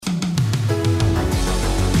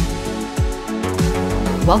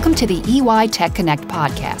Welcome to the EY Tech Connect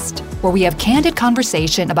podcast, where we have candid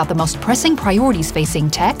conversation about the most pressing priorities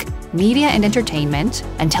facing tech, media and entertainment,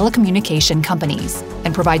 and telecommunication companies,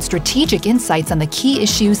 and provide strategic insights on the key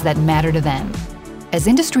issues that matter to them. As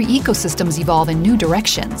industry ecosystems evolve in new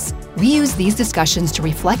directions, we use these discussions to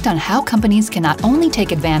reflect on how companies can not only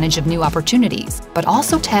take advantage of new opportunities, but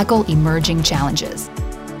also tackle emerging challenges.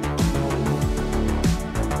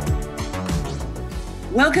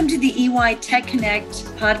 Welcome to the EY Tech Connect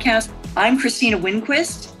podcast. I'm Christina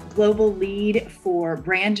Winquist, Global Lead for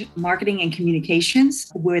Brand Marketing and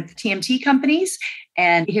Communications with TMT Companies.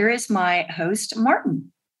 And here is my host,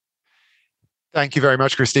 Martin. Thank you very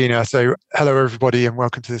much, Christina. So hello, everybody, and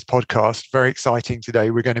welcome to this podcast. Very exciting today.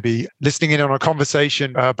 We're going to be listening in on a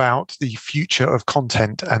conversation about the future of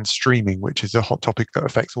content and streaming, which is a hot topic that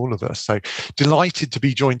affects all of us. So delighted to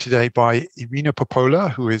be joined today by Irina Popola,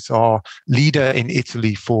 who is our leader in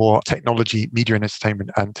Italy for technology, media and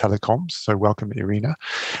entertainment and telecoms. So welcome, Irina.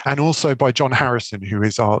 And also by John Harrison, who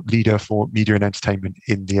is our leader for media and entertainment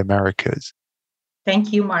in the Americas.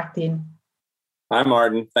 Thank you, Martin. Hi,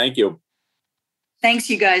 Martin. Thank you.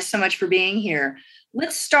 Thanks, you guys, so much for being here.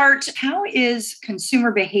 Let's start. How is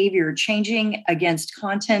consumer behavior changing against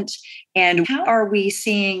content, and how are we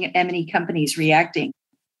seeing M&E companies reacting?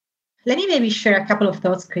 Let me maybe share a couple of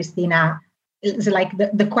thoughts, Christina. It's like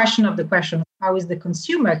the question of the question, how is the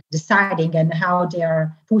consumer deciding and how they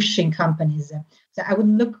are pushing companies? So I would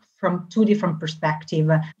look from two different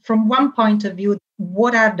perspectives. From one point of view,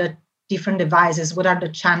 what are the different devices? What are the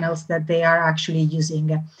channels that they are actually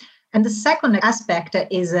using? And the second aspect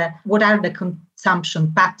is what are the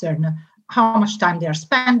consumption pattern, how much time they are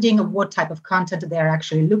spending, what type of content they are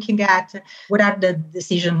actually looking at, what are the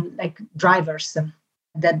decision drivers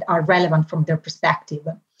that are relevant from their perspective.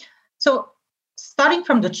 So starting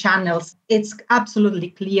from the channels, it's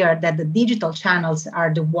absolutely clear that the digital channels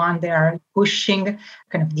are the one that are pushing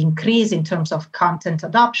kind of the increase in terms of content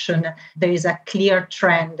adoption. There is a clear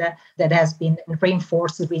trend that has been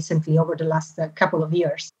reinforced recently over the last couple of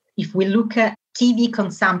years. If we look at TV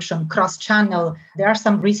consumption cross-channel, there are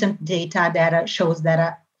some recent data that shows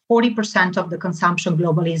that 40% of the consumption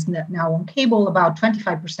globally is now on cable, about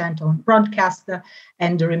 25% on broadcast,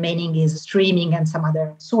 and the remaining is streaming and some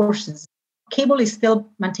other sources. Cable is still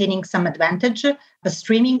maintaining some advantage, but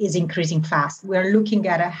streaming is increasing fast. We're looking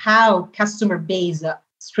at how customer base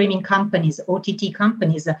streaming companies, OTT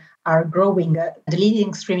companies, are growing. The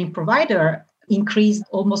leading streaming provider increased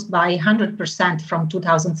almost by 100% from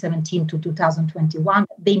 2017 to 2021.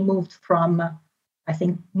 They moved from, I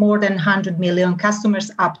think, more than 100 million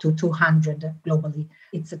customers up to 200 globally.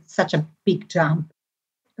 It's such a big jump.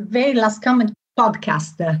 Very last comment,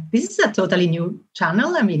 podcast. This is a totally new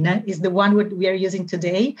channel. Is the one we are using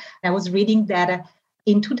today. I was reading that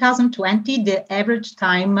in 2020, the average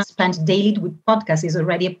time spent daily with podcasts is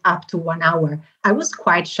already up to 1 hour. I was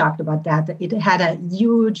quite shocked about that. It had a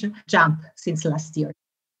huge jump since last year.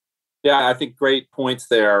 Yeah, I think great points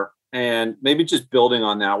there. And maybe just building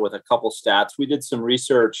on that with a couple stats. We did some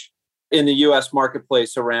research in the U.S.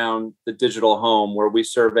 marketplace around the digital home, where we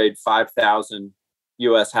surveyed 5,000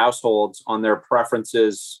 U.S. households on their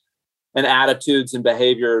preferences and attitudes and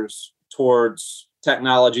behaviors towards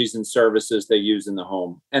technologies and services they use in the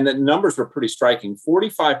home. And the numbers were pretty striking.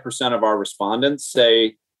 45% of our respondents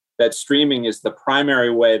say that streaming is the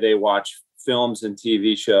primary way they watch films and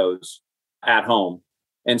TV shows at home.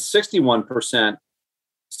 And 61%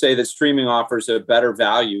 say that streaming offers a better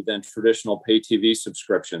value than traditional pay TV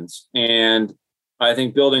subscriptions. And I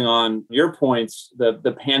think building on your points,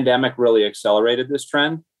 the pandemic really accelerated this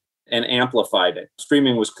trend and amplified it.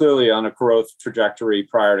 Streaming was clearly on a growth trajectory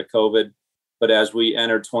prior to COVID. But as we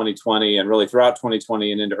entered 2020 and really throughout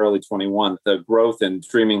 2020 and into early 21, the growth in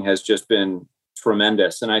streaming has just been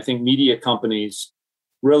tremendous. And I think media companies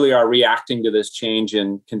really are reacting to this change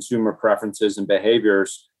in consumer preferences and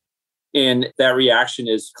behaviors. And that reaction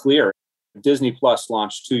is clear. Disney Plus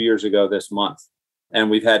launched 2 years ago this month.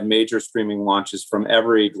 And we've had major streaming launches from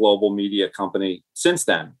every global media company since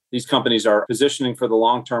then. These companies are positioning for the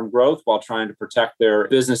long-term growth while trying to protect their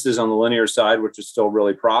businesses on the linear side, which is still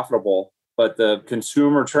really profitable. But the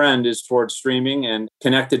consumer trend is towards streaming and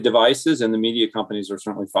connected devices, and the media companies are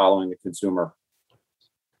certainly following the consumer.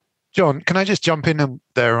 John, can I just jump in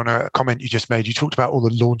there on a comment you just made? You talked about all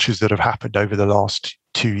the launches that have happened over the last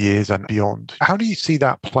 2 years and beyond. How do you see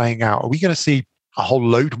that playing out? Are we going to see a whole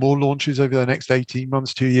load more launches over the next 18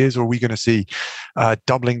 months, 2 years, or are we going to see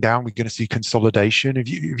doubling down? We're going to see consolidation. Have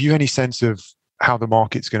you any sense of how the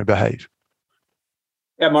market's going to behave?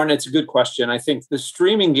 Yeah, Martin, it's a good question. I think the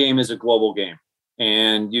streaming game is a global game.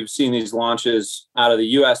 And you've seen these launches out of the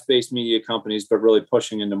US-based media companies, but really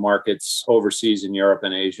pushing into markets overseas in Europe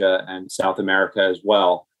and Asia and South America as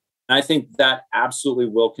well. And I think that absolutely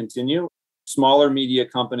will continue. Smaller media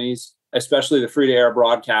companies, especially the free-to-air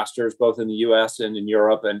broadcasters, both in the US and in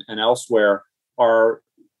Europe and elsewhere, are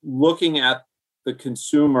looking at the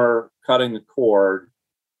consumer cutting the cord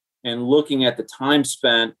and looking at the time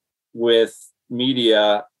spent with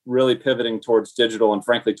media really pivoting towards digital and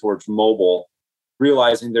frankly towards mobile,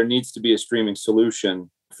 realizing there needs to be a streaming solution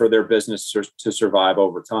for their business to survive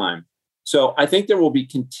over time. So I think there will be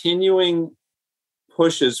continuing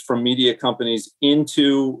pushes from media companies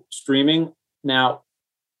into streaming. Now,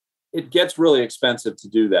 it gets really expensive to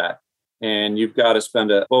do that. And you've got to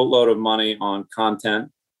spend a boatload of money on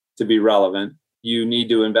content to be relevant. You need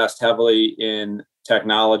to invest heavily in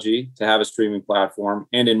technology to have a streaming platform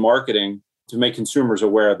and in marketing to make consumers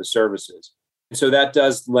aware of the services. And so that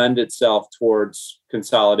does lend itself towards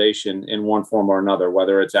consolidation in one form or another,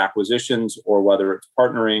 whether it's acquisitions or whether it's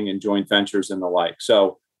partnering and joint ventures and the like.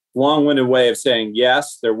 So long-winded way of saying,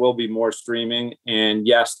 yes, there will be more streaming. And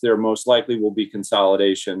yes, there most likely will be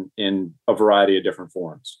consolidation in a variety of different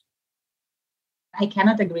forms. I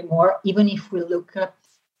cannot agree more, even if we look at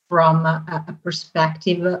from a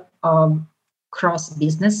perspective of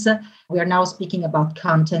cross-business. We are now speaking about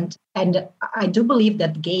content. And I do believe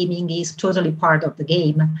that gaming is totally part of the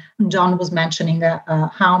game. John was mentioning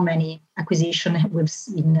how many acquisitions we've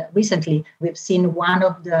seen recently. We've seen one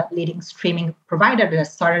of the leading streaming providers that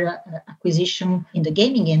started acquisition in the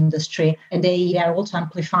gaming industry, and they are also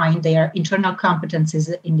amplifying their internal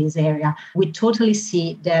competencies in this area. We totally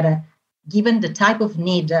see that given the type of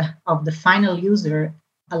need of the final user,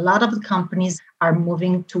 a lot of the companies are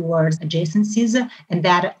moving towards adjacencies, and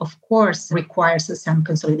that, of course, requires some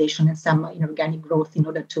consolidation and some inorganic growth in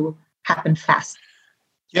order to happen fast.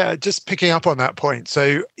 Yeah, just picking up on that point.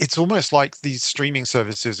 So it's almost like these streaming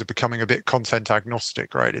services are becoming a bit content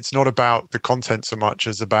agnostic, right? It's not about the content so much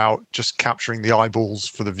as about just capturing the eyeballs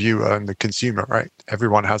for the viewer and the consumer, right?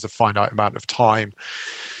 Everyone has a finite amount of time.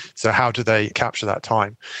 So how do they capture that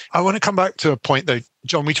time? I want to come back to a point though,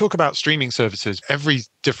 John, we talk about streaming services. Every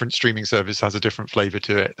different streaming service has a different flavor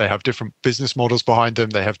to it. They have different business models behind them.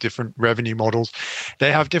 They have different revenue models.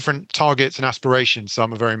 They have different targets and aspirations.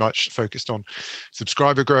 Some are very much focused on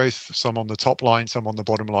subscriber growth, some on the top line, some on the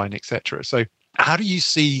bottom line, etc. So how do you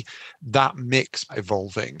see that mix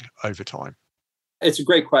evolving over time? It's a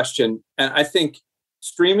great question. And I think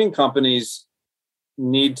streaming companies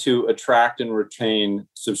need to attract and retain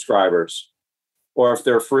subscribers, or if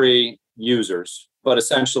they're free, users, but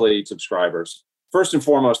essentially subscribers. First and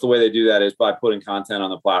foremost, the way they do that is by putting content on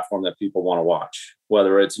the platform that people want to watch,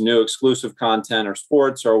 whether it's new exclusive content or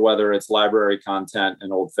sports, or whether it's library content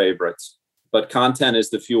and old favorites. But content is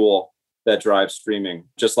the fuel that drives streaming,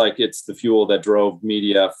 just like it's the fuel that drove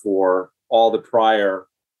media for all the prior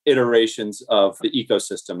iterations of the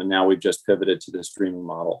ecosystem. And now we've just pivoted to the streaming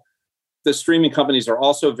model. The streaming companies are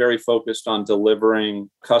also very focused on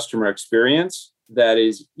delivering customer experience that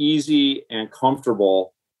is easy and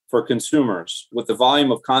comfortable for consumers. With the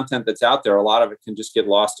volume of content that's out there, a lot of it can just get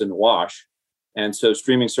lost in the wash. And so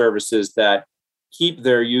streaming services that keep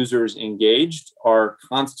their users engaged are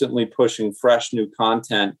constantly pushing fresh new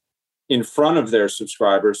content in front of their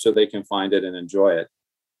subscribers so they can find it and enjoy it.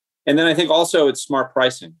 And then I think also it's smart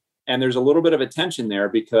pricing. And there's a little bit of a tension there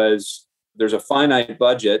because there's a finite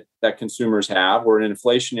budget that consumers have. We're in an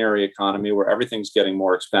inflationary economy where everything's getting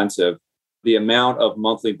more expensive. The amount of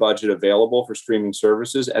monthly budget available for streaming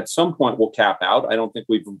services at some point will cap out. I don't think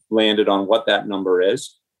we've landed on what that number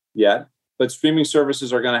is yet, but streaming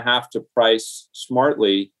services are going to have to price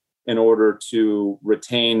smartly in order to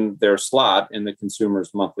retain their slot in the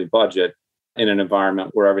consumer's monthly budget in an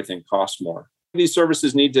environment where everything costs more. These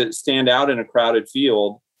services need to stand out in a crowded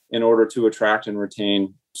field in order to attract and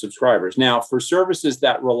retain subscribers. Now, for services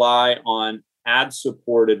that rely on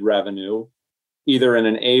ad-supported revenue, either in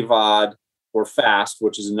an AVOD or FAST,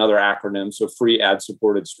 which is another acronym, so free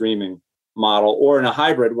ad-supported streaming model, or in a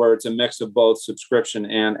hybrid where it's a mix of both subscription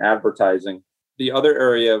and advertising, the other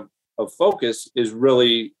area of focus is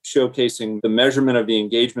really showcasing the measurement of the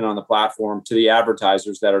engagement on the platform to the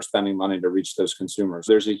advertisers that are spending money to reach those consumers.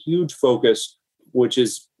 There's a huge focus, which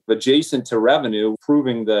is adjacent to revenue,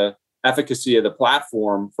 proving the efficacy of the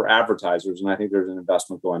platform for advertisers. And I think there's an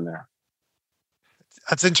investment going there.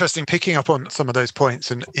 That's interesting, picking up on some of those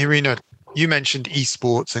points. And Irina You mentioned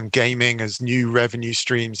esports and gaming as new revenue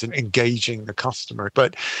streams and engaging the customer.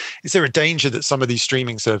 But is there a danger that some of these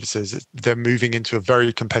streaming services, they're moving into a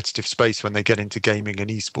very competitive space when they get into gaming and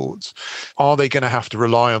esports? Are they going to have to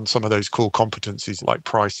rely on some of those core competencies like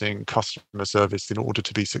pricing, customer service in order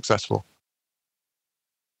to be successful?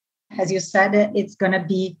 As you said, it's going to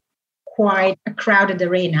be quite a crowded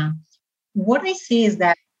arena. What I see is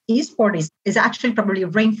that esports is actually probably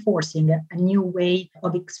reinforcing a new way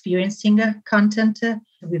of experiencing content.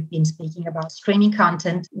 We've been speaking about streaming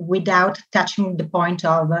content without touching the point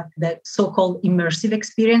of the so-called immersive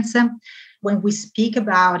experience. When we speak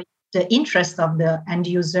about the interest of the end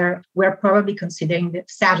user, we're probably considering the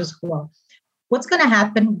status quo. What's going to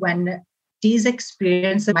happen when this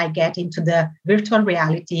experience might get into the virtual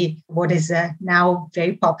reality, what is now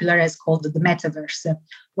very popular as called the metaverse?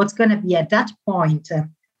 What's going to be at that point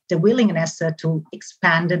the willingness to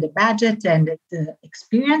expand the budget and the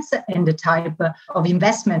experience and the type of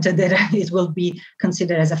investment that it will be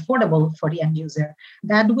considered as affordable for the end user.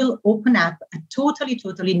 That will open up a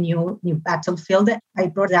totally new battlefield. I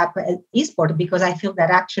brought up eSport because I feel that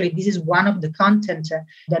actually this is one of the content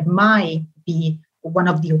that might be one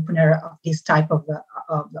of the opener of this type of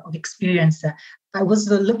experience. I was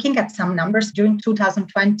looking at some numbers. During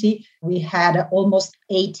 2020, we had almost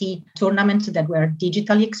 80 tournaments that were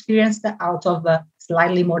digitally experienced out of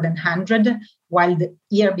slightly more than 100, while the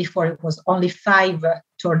year before it was only 5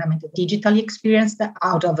 tournaments digitally experienced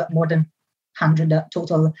out of more than 100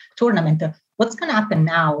 total tournaments. What's going to happen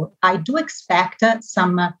now? I do expect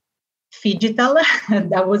some phygital.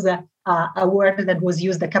 That was a word that was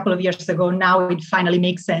used a couple of years ago. Now it finally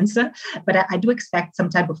makes sense. But I do expect some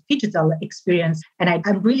type of digital experience. And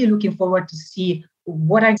I'm really looking forward to see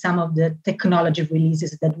what are some of the technology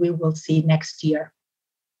releases that we will see next year.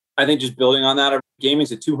 I think just building on that, gaming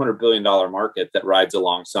is a $200 billion market that rides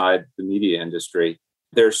alongside the media industry.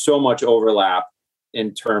 There's so much overlap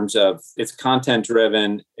in terms of it's content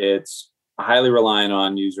driven. It's highly reliant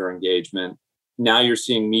on user engagement. Now you're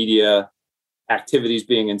seeing media activities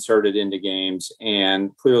being inserted into games.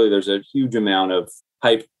 And clearly there's a huge amount of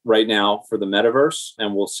hype right now for the metaverse,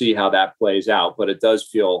 and we'll see how that plays out. But it does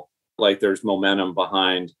feel like there's momentum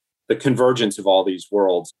behind the convergence of all these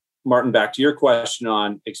worlds. Martin, back to your question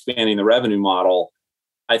on expanding the revenue model.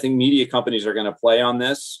 I think media companies are going to play on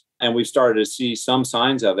this, and we've started to see some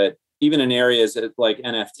signs of it, even in areas like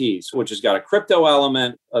NFTs, which has got a crypto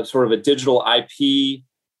element, of sort of a digital IP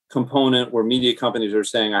component where media companies are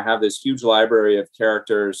saying, I have this huge library of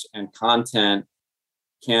characters and content.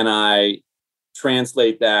 Can I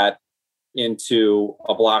translate that into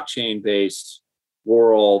a blockchain-based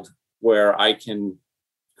world where I can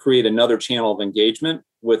create another channel of engagement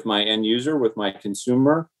with my end user, with my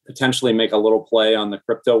consumer, potentially make a little play on the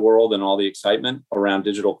crypto world and all the excitement around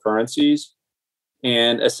digital currencies,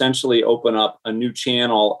 and essentially open up a new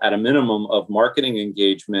channel at a minimum of marketing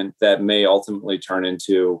engagement that may ultimately turn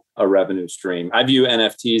into a revenue stream. I view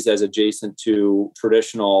NFTs as adjacent to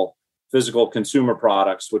traditional physical consumer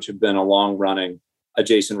products, which have been a long-running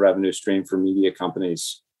adjacent revenue stream for media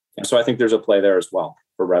companies. And so I think there's a play there as well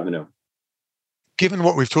for revenue. Given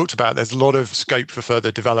what we've talked about, there's a lot of scope for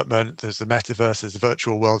further development. There's the metaverse, there's the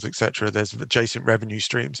virtual worlds, etc. There's adjacent revenue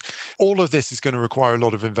streams. All of this is going to require a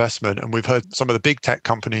lot of investment. And we've heard some of the big tech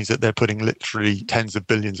companies that they're putting literally tens of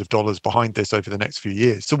billions of dollars behind this over the next few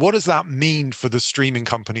years. So what does that mean for the streaming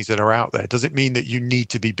companies that are out there? Does it mean that you need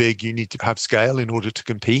to be big, you need to have scale in order to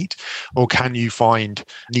compete? Or can you find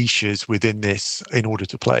niches within this in order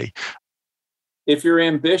to play? If your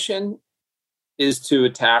ambition is to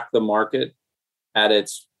attack the market at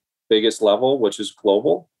its biggest level, which is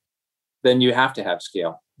global, then you have to have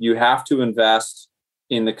scale. You have to invest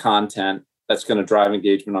in the content that's going to drive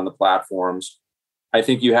engagement on the platforms. I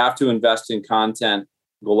think you have to invest in content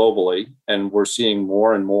globally, and we're seeing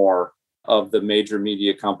more and more of the major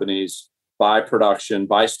media companies buy production,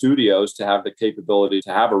 buy studios to have the capability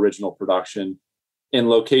to have original production in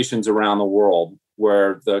locations around the world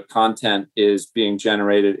where the content is being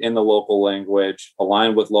generated in the local language,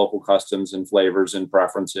 aligned with local customs and flavors and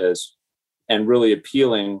preferences, and really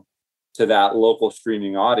appealing to that local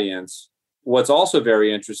streaming audience. What's also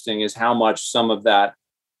very interesting is how much some of that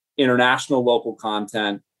international local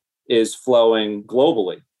content is flowing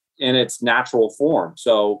globally in its natural form.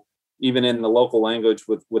 So even in the local language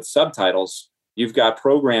with subtitles, you've got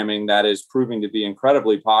programming that is proving to be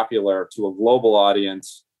incredibly popular to a global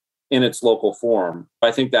audience in its local form.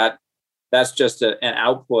 I think that's just an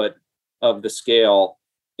output of the scale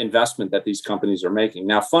investment that these companies are making.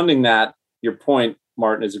 Now, funding that, your point,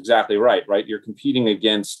 Martin, is exactly right? You're competing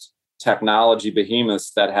against technology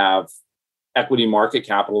behemoths that have equity market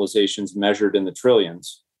capitalizations measured in the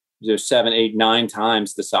trillions. There's 7, 8, 9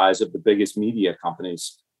 times the size of the biggest media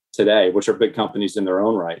companies today, which are big companies in their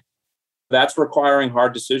own right. That's requiring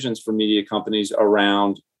hard decisions for media companies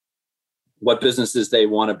around what businesses they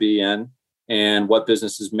want to be in and what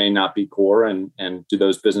businesses may not be core, and do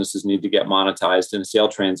those businesses need to get monetized in a sale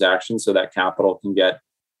transaction so that capital can get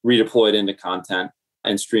redeployed into content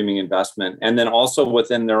and streaming investment. And then also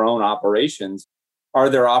within their own operations, are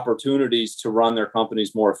there opportunities to run their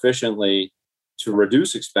companies more efficiently, to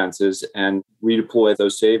reduce expenses and redeploy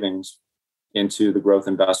those savings into the growth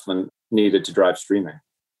investment needed to drive streaming?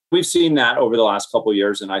 We've seen that over the last couple of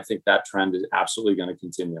years, and I think that trend is absolutely going to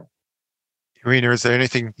continue. Irina, is there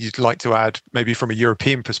anything you'd like to add, maybe from a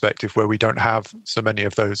European perspective, where we don't have so many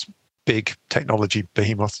of those big technology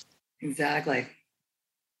behemoths? Exactly.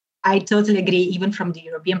 I totally agree. Even from the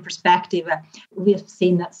European perspective, we have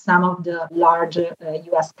seen that some of the large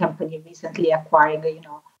US companies recently acquiring,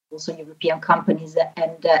 also European companies,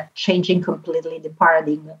 and changing completely the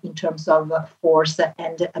paradigm in terms of force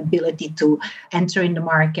and ability to enter in the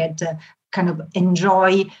market, kind of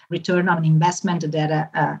enjoy return on investment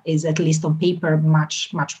that is, at least on paper,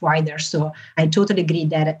 much, much wider. So I totally agree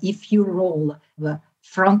that if you roll the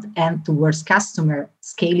front end towards customer,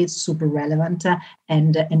 scale is super relevant,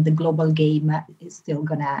 and the global game is still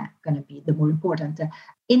gonna be the more important.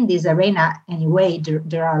 In this arena, anyway,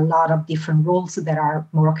 there are a lot of different roles that are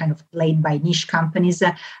more kind of played by niche companies,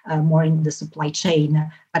 more in the supply chain.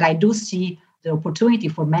 But I do see the opportunity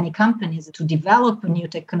for many companies to develop new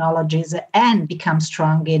technologies and become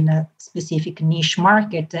strong in a specific niche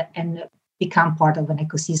market and become part of an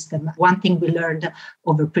ecosystem. One thing we learned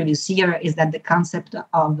over previous year is that the concept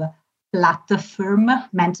of platform,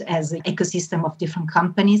 meant as an ecosystem of different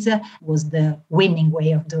companies, was the winning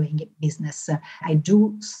way of doing business. I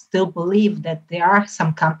do still believe that there are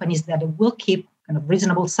some companies that will keep kind of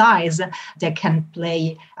reasonable size that can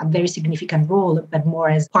play a very significant role, but more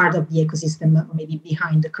as part of the ecosystem, maybe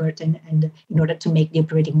behind the curtain, and in order to make the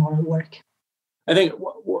operating model work. I think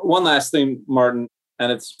one last thing, Martin,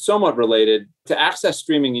 and it's somewhat related. To access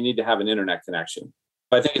streaming, you need to have an internet connection.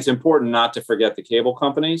 I think it's important not to forget the cable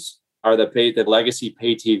companies are the legacy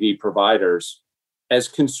pay TV providers. As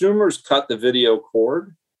consumers cut the video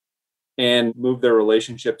cord and move their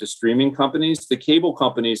relationship to streaming companies, the cable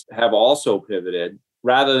companies have also pivoted.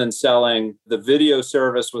 Rather than selling the video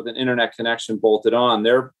service with an internet connection bolted on,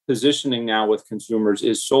 their positioning now with consumers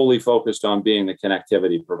is solely focused on being the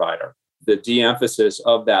connectivity provider. The de-emphasis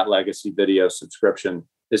of that legacy video subscription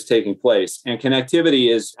is taking place. And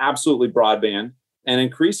connectivity is absolutely broadband. And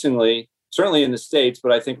increasingly, certainly in the States,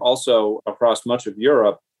 but I think also across much of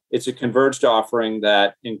Europe, it's a converged offering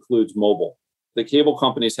that includes mobile. The cable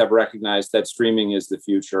companies have recognized that streaming is the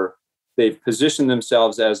future. They've positioned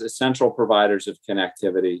themselves as essential providers of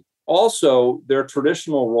connectivity. Also, their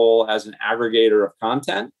traditional role as an aggregator of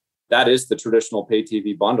content, that is the traditional pay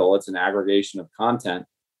TV bundle. It's an aggregation of content.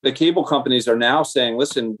 The cable companies are now saying,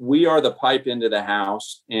 listen, we are the pipe into the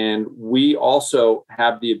house, and we also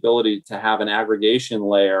have the ability to have an aggregation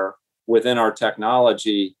layer within our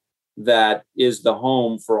technology that is the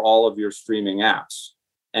home for all of your streaming apps.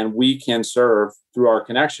 And we can serve through our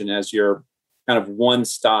connection as your kind of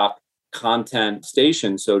one-stop content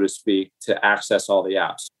station, so to speak, to access all the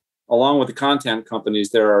apps. Along with the content companies,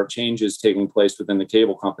 there are changes taking place within the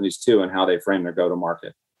cable companies too, and how they frame their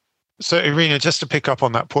go-to-market. So, Irina, just to pick up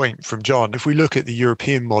on that point from John, if we look at the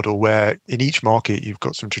European model, where in each market you've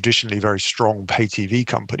got some traditionally very strong pay TV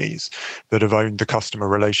companies that have owned the customer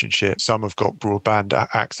relationship, some have got broadband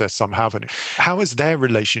access, some haven't. How is their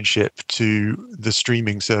relationship to the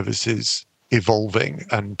streaming services evolving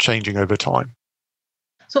and changing over time?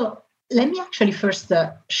 So let me actually first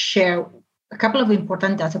share a couple of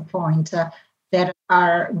important data points that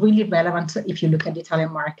are really relevant if you look at the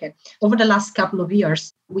Italian market. Over the last couple of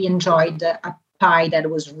years, we enjoyed a pie that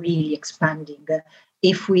was really expanding.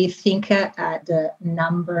 If we think at the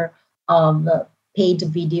number of paid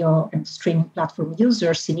video and streaming platform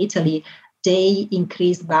users in Italy, they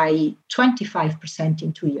increased by 25%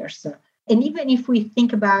 in 2 years. And even if we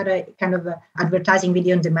think about kind of advertising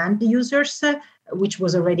video on demand users, which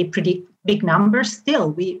was already pretty big numbers,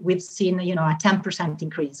 still we've seen a 10%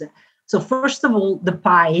 increase. So first of all, the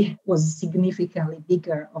pie was significantly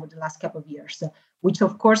bigger over the last couple of years, which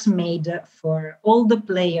of course made for all the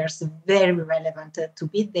players very relevant to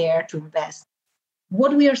be there to invest.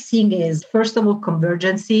 What we are seeing is, first of all,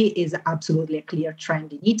 convergency is absolutely a clear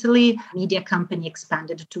trend in Italy. Media company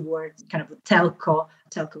expanded towards kind of a telco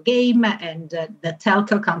game, and the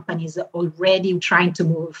telco companies are already trying to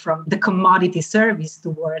move from the commodity service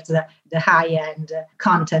towards the high-end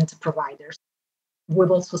content providers.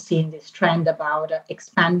 We've also seen this trend about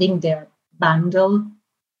expanding their bundle,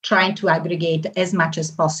 trying to aggregate as much as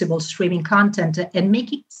possible streaming content and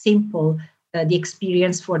make it simple, the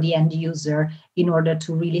experience for the end user, in order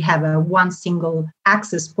to really have a one single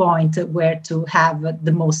access point where to have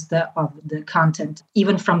the most of the content,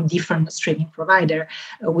 even from different streaming provider.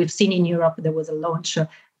 We've seen in Europe, there was a launch a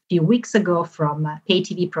few weeks ago from a pay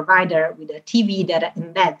TV provider with a TV that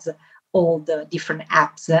embeds all the different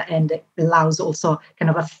apps and allows also kind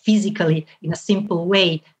of a physically, in a simple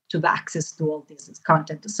way, to have access to all this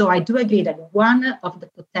content. So I do agree that one of the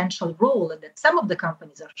potential role that some of the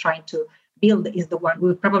companies are trying to build is the one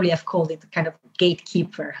we probably have called it kind of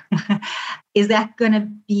gatekeeper. Is that going to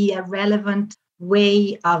be a relevant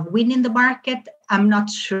way of winning the market? I'm not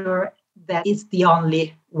sure that it's the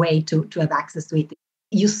only way to have access to it.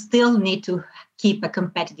 You still need to keep a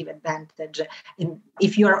competitive advantage. And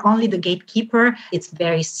if you're only the gatekeeper, it's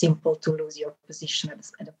very simple to lose your position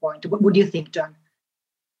at a point. What do you think, John?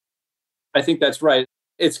 I think that's right.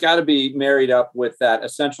 It's got to be married up with that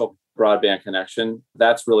essential broadband connection.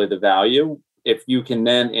 That's really the value. If you can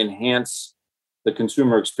then enhance the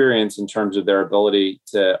consumer experience in terms of their ability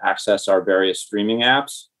to access our various streaming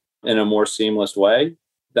apps in a more seamless way,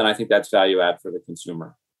 then I think that's value add for the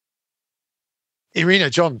consumer. Irina,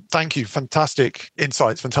 John, thank you. Fantastic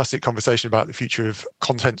insights, fantastic conversation about the future of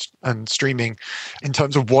content and streaming in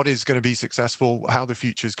terms of what is going to be successful, how the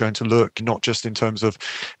future is going to look, not just in terms of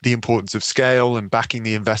the importance of scale and backing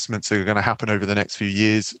the investments that are going to happen over the next few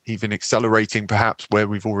years, even accelerating perhaps where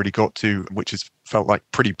we've already got to, which has felt like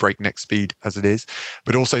pretty breakneck speed as it is,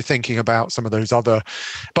 but also thinking about some of those other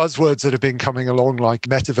buzzwords that have been coming along, like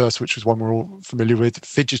metaverse, which was one we're all familiar with,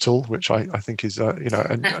 phygital, which I think is a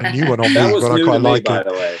new one on me. That was but new I quite to me, like by it.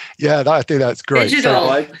 the way. Yeah, I think that's great. Digital. I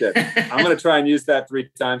liked it. I'm going to try and use that 3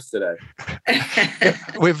 times today.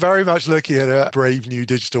 We're very much looking at a brave new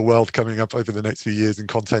digital world coming up over the next few years, and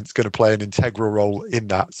content's going to play an integral role in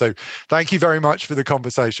that. So thank you very much for the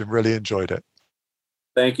conversation. Really enjoyed it.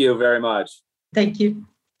 Thank you very much. Thank you.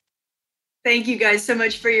 Thank you guys so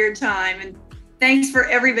much for your time. And thanks for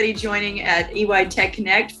everybody joining at EY Tech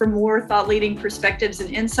Connect. For more thought-leading perspectives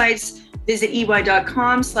and insights, visit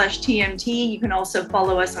ey.com/TMT. You can also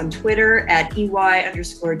follow us on Twitter at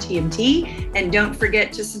EY_TMT. And don't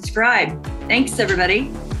forget to subscribe. Thanks, everybody.